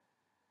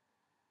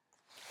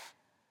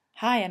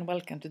Hi, and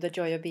welcome to the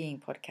Joy of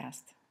Being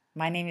podcast.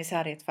 My name is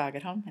Harriet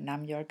Fagerholm, and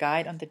I'm your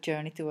guide on the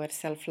journey towards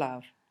self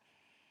love.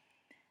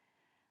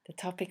 The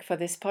topic for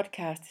this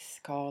podcast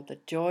is called The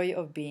Joy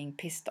of Being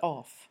Pissed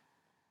Off.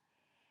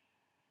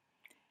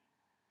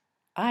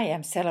 I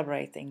am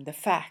celebrating the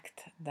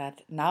fact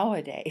that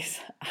nowadays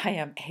I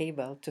am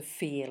able to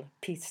feel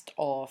pissed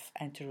off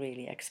and to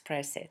really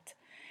express it.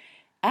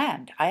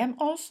 And I am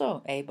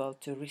also able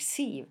to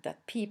receive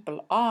that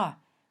people are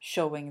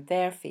showing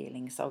their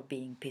feelings of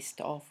being pissed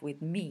off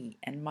with me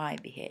and my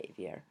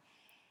behavior.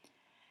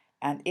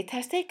 And it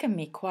has taken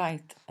me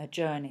quite a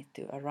journey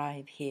to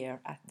arrive here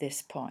at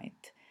this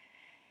point.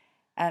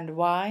 And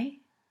why?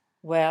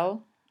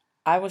 Well,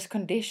 I was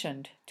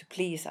conditioned to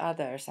please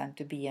others and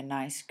to be a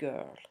nice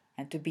girl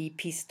and to be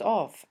pissed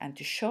off and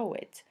to show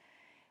it.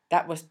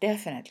 That was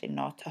definitely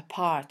not a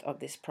part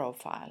of this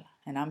profile.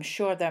 And I'm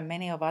sure there are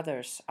many of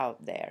others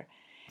out there.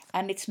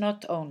 And it's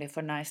not only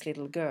for nice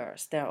little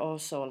girls, there are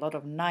also a lot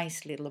of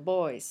nice little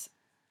boys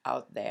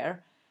out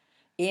there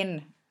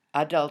in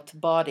adult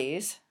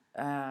bodies,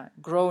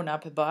 grown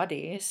up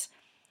bodies,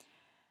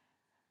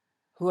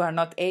 who are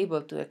not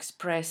able to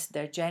express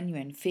their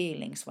genuine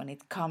feelings when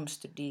it comes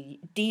to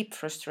deep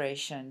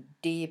frustration,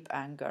 deep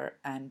anger,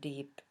 and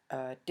deep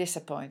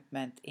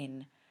disappointment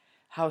in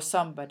how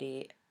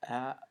somebody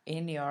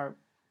in your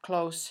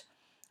close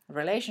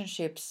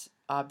relationships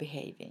are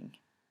behaving.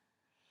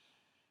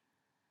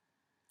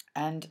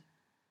 And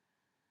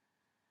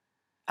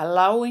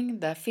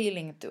allowing the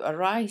feeling to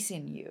arise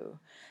in you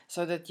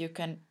so that you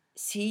can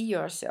see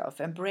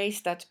yourself, embrace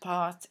that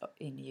part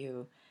in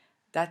you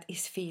that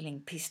is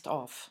feeling pissed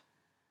off.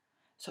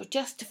 So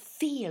just to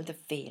feel the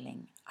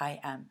feeling,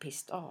 I am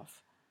pissed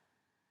off.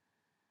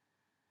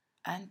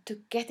 And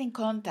to get in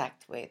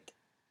contact with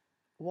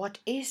what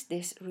is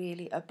this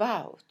really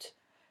about?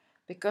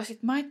 Because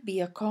it might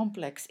be a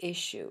complex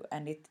issue,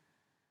 and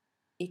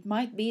it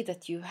might be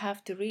that you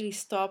have to really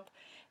stop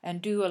and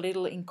do a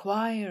little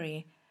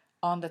inquiry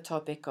on the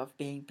topic of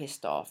being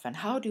pissed off. And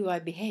how do I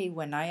behave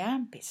when I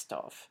am pissed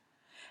off?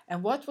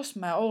 And what was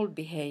my old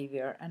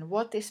behavior and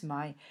what is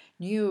my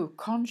new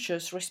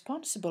conscious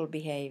responsible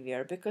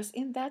behavior? Because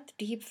in that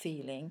deep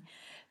feeling,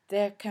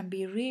 there can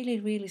be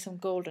really some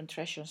golden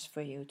treasures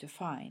for you to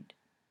find.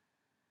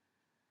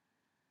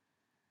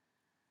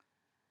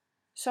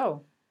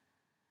 So,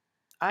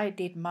 I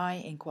did my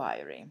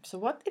inquiry. So,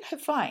 what did I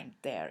find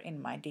there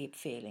in my deep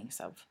feelings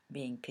of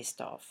being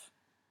pissed off?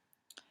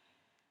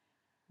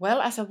 Well,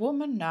 as a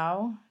woman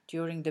now,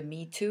 during the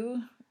Me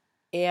Too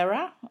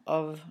era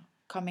of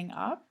coming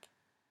up,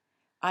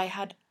 I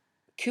had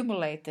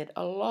accumulated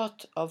a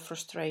lot of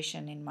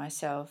frustration in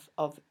myself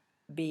of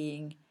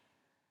being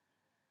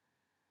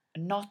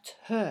not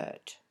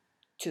heard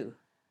to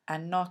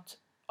and not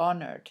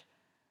honored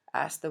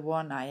as the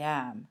one I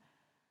am.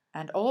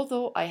 And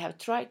although I have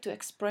tried to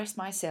express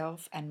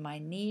myself and my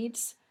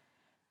needs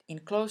in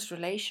close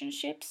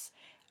relationships,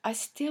 I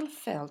still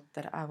felt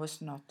that I was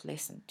not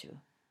listened to.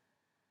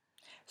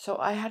 So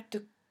I had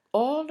to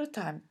all the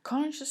time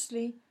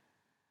consciously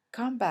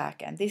come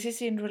back, and this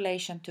is in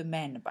relation to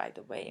men, by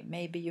the way.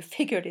 Maybe you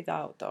figured it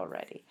out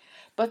already.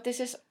 But this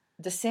is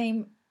the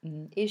same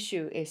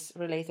issue is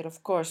related,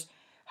 of course.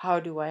 How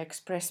do I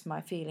express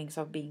my feelings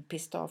of being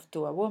pissed off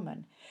to a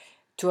woman,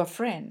 to a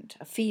friend,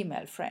 a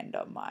female friend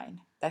of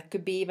mine? That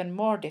could be even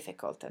more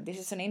difficult. And this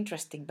is an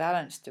interesting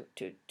balance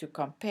to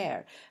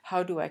compare.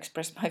 How do I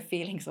express my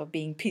feelings of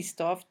being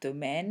pissed off to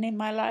men in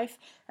my life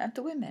and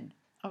to women?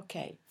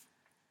 Okay.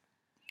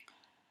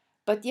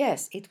 But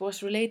yes, it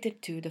was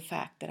related to the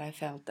fact that I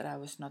felt that I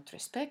was not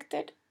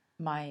respected,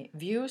 my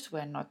views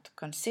were not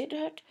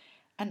considered,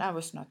 and I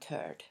was not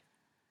heard.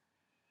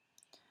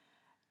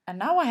 And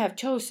now I have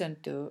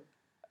chosen to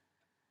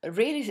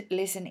really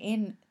listen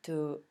in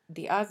to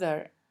the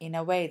other in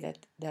a way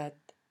that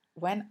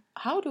when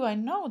how do I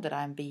know that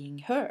I'm being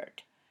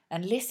heard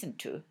and listened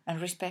to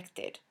and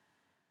respected?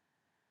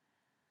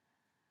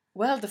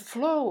 Well, the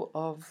flow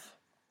of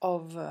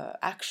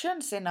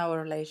actions in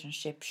our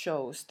relationship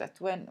shows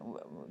that when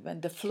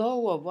the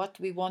flow of what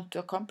we want to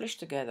accomplish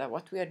together,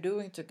 what we are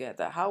doing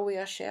together, how we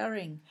are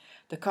sharing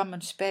the common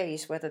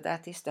space, whether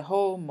that is the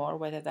home or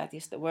whether that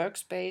is the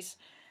workspace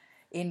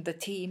in the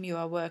team you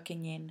are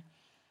working in,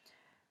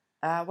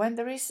 when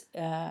there is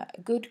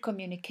good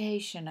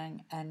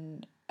communication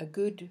and a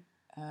good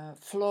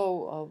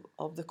flow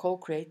of the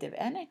co-creative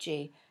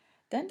energy,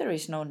 then there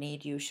is no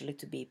need usually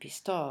to be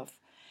pissed off.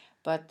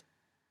 But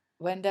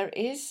when there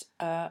is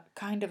a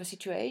kind of a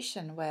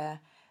situation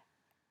where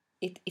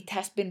it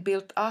has been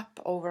built up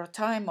over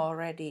time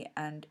already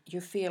and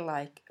you feel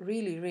like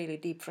really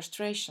deep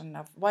frustration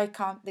of why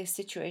can't this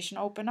situation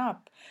open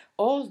up,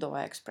 although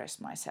I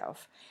express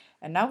myself.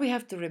 And now we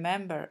have to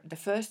remember the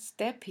first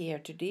step here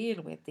to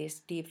deal with these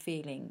deep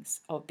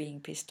feelings of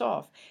being pissed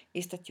off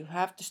is that you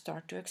have to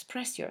start to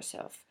express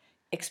yourself,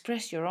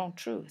 express your own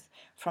truth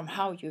from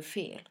how you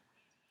feel.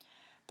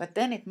 But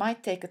then it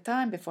might take a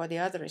time before the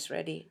other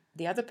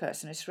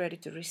person is ready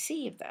to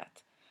receive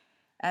that.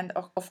 And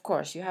of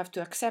course, you have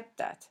to accept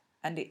that.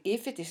 And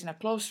if it is in a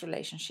close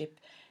relationship,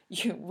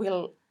 you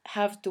will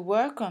have to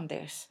work on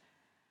this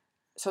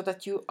so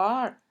that you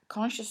are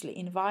consciously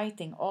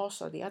inviting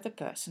also the other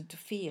person to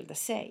feel the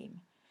same.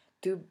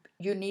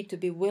 You need to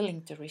be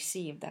willing to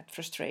receive that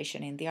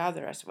frustration in the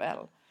other as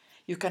well.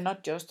 You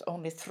cannot just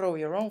only throw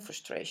your own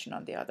frustration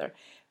on the other,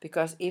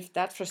 because if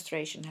that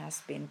frustration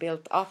has been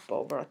built up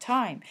over a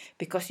time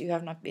because you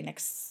have not been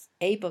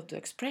able to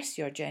express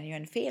your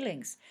genuine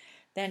feelings,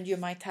 then you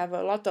might have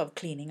a lot of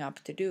cleaning up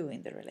to do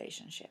in the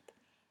relationship.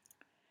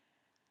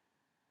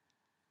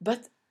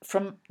 But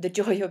from the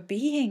joy of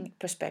being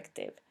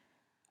perspective,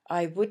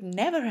 I would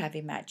never have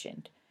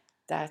imagined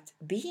that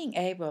being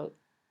able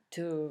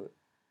to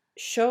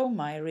show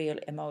my real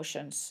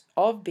emotions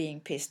of being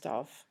pissed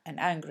off and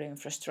angry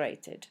and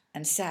frustrated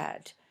and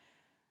sad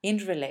in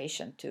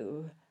relation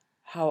to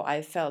how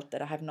I felt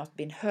that I have not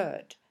been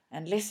heard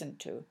and listened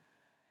to,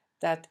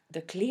 that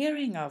the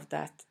clearing of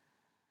that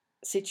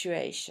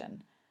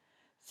situation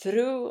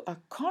through a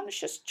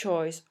conscious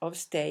choice of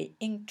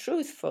staying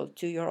truthful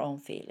to your own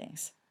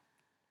feelings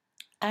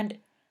and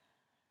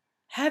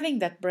having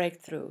that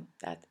breakthrough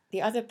that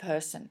the other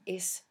person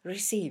is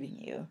receiving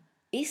you,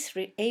 is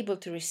able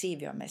to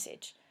receive your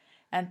message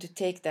and to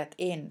take that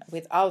in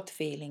without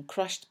feeling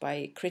crushed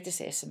by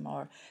criticism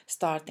or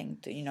starting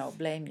to,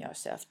 blame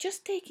yourself.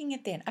 Just taking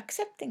it in,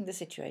 accepting the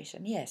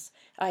situation. Yes,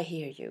 I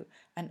hear you,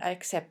 and I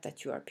accept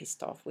that you are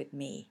pissed off with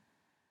me.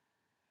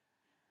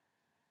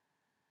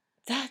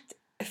 That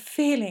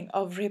feeling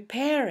of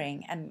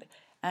repairing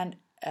and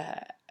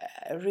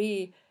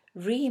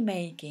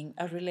remaking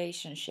a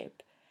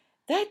relationship,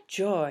 that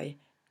joy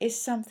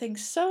is something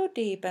so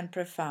deep and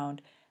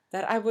profound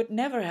that I would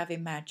never have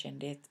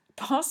imagined it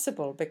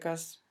possible,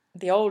 because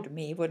the old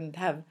me wouldn't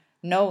have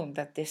known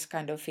that this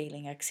kind of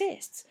feeling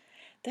exists.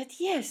 That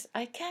yes,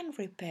 I can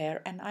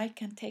repair and I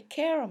can take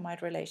care of my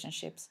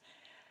relationships,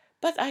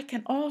 but I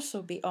can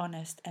also be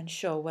honest and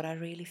show what I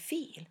really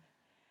feel.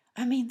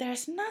 I mean,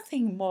 there's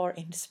nothing more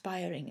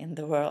inspiring in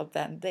the world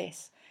than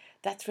this,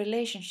 that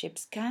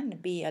relationships can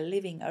be a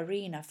living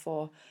arena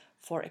for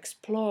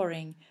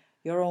exploring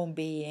your own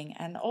being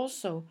and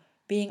also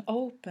being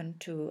open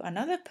to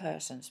another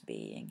person's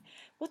being.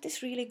 What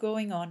is really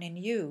going on in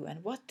you,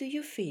 and what do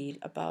you feel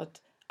about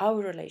our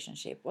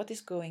relationship? What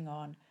is going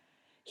on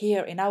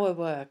here in our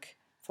work,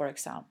 for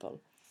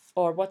example,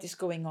 or what is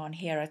going on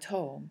here at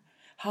home?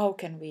 How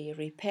can we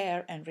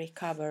repair and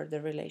recover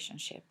the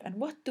relationship? And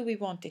what do we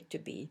want it to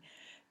be?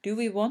 Do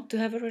we want to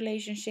have a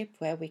relationship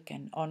where we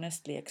can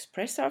honestly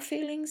express our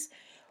feelings,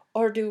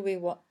 or do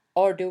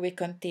we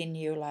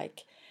continue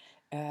like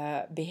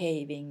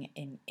behaving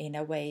in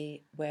a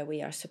way where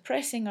we are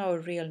suppressing our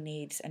real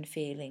needs and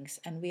feelings,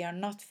 and we are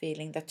not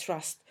feeling the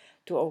trust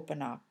to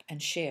open up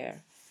and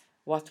share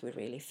what we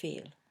really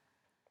feel?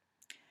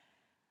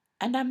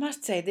 And I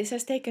must say, this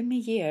has taken me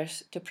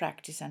years to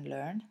practice and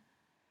learn.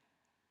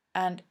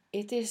 And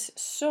it is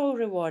so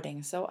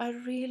rewarding. So I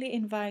really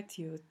invite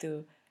you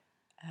to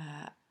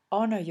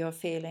honor your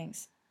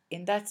feelings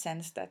in that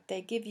sense that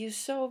they give you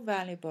so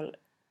valuable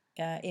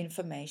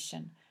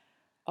information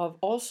of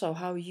also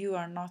how you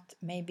are not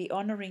maybe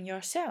honoring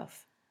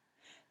yourself.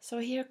 So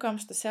here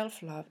comes the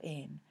self love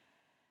in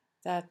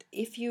that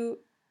if you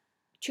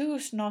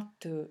choose not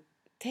to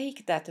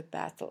take that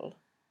battle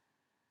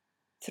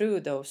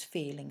through those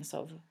feelings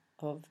of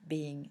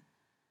being,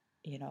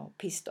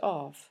 pissed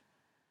off,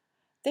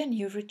 then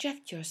you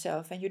reject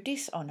yourself and you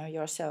dishonor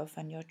yourself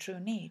and your true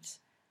needs.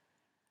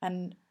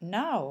 And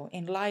now,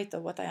 in light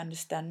of what I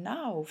understand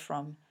now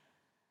from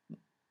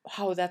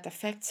how that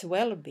affects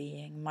well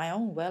being, my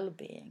own well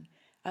being,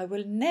 I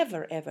will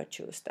never ever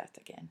choose that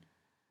again.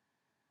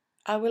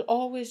 I will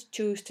always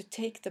choose to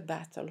take the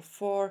battle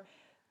for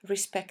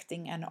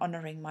respecting and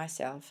honoring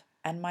myself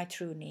and my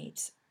true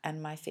needs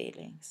and my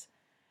feelings,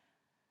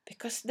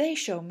 because they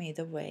show me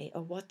the way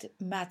of what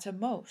matter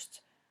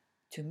most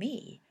to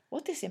me,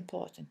 what is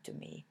important to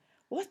me,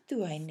 what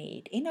do I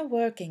need in a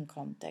working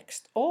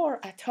context or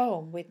at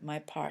home with my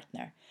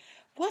partner,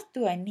 what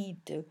do I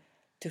need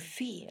to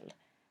feel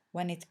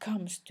when it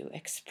comes to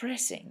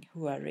expressing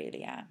who I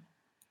really am.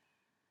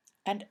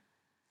 And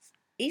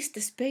is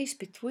the space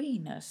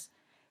between us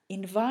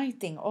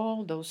inviting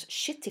all those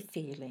shitty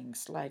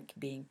feelings like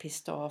being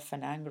pissed off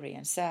and angry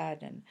and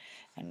sad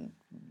and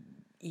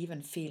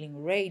even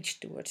feeling rage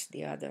towards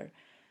the other,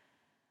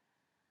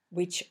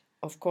 which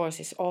of course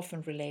is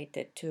often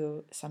related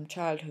to some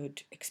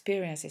childhood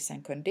experiences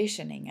and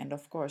conditioning, and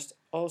of course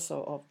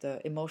also of the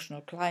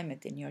emotional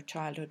climate in your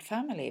childhood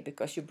family,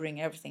 because you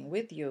bring everything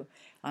with you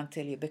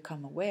until you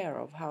become aware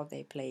of how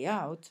they play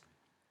out.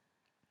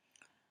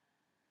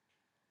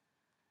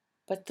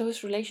 But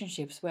those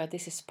relationships where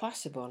this is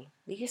possible,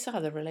 these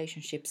are the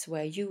relationships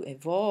where you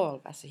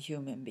evolve as a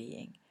human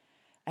being.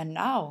 And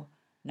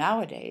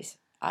nowadays,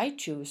 I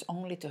choose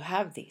only to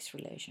have these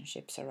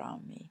relationships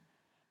around me,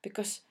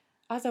 because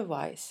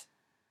otherwise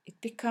it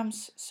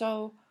becomes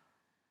so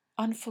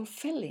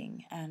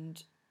unfulfilling.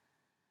 And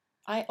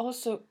I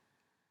also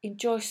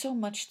enjoy so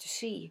much to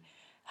see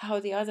how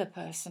the other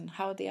person,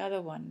 how the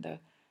other one,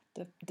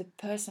 the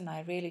person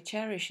I really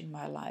cherish in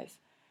my life,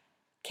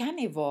 can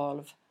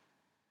evolve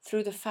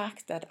through the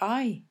fact that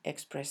I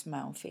express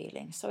my own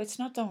feelings. So it's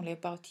not only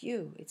about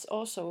you, it's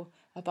also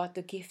about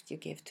the gift you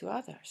give to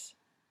others.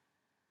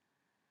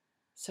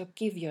 So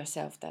give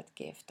yourself that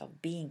gift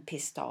of being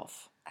pissed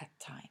off at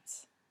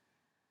times.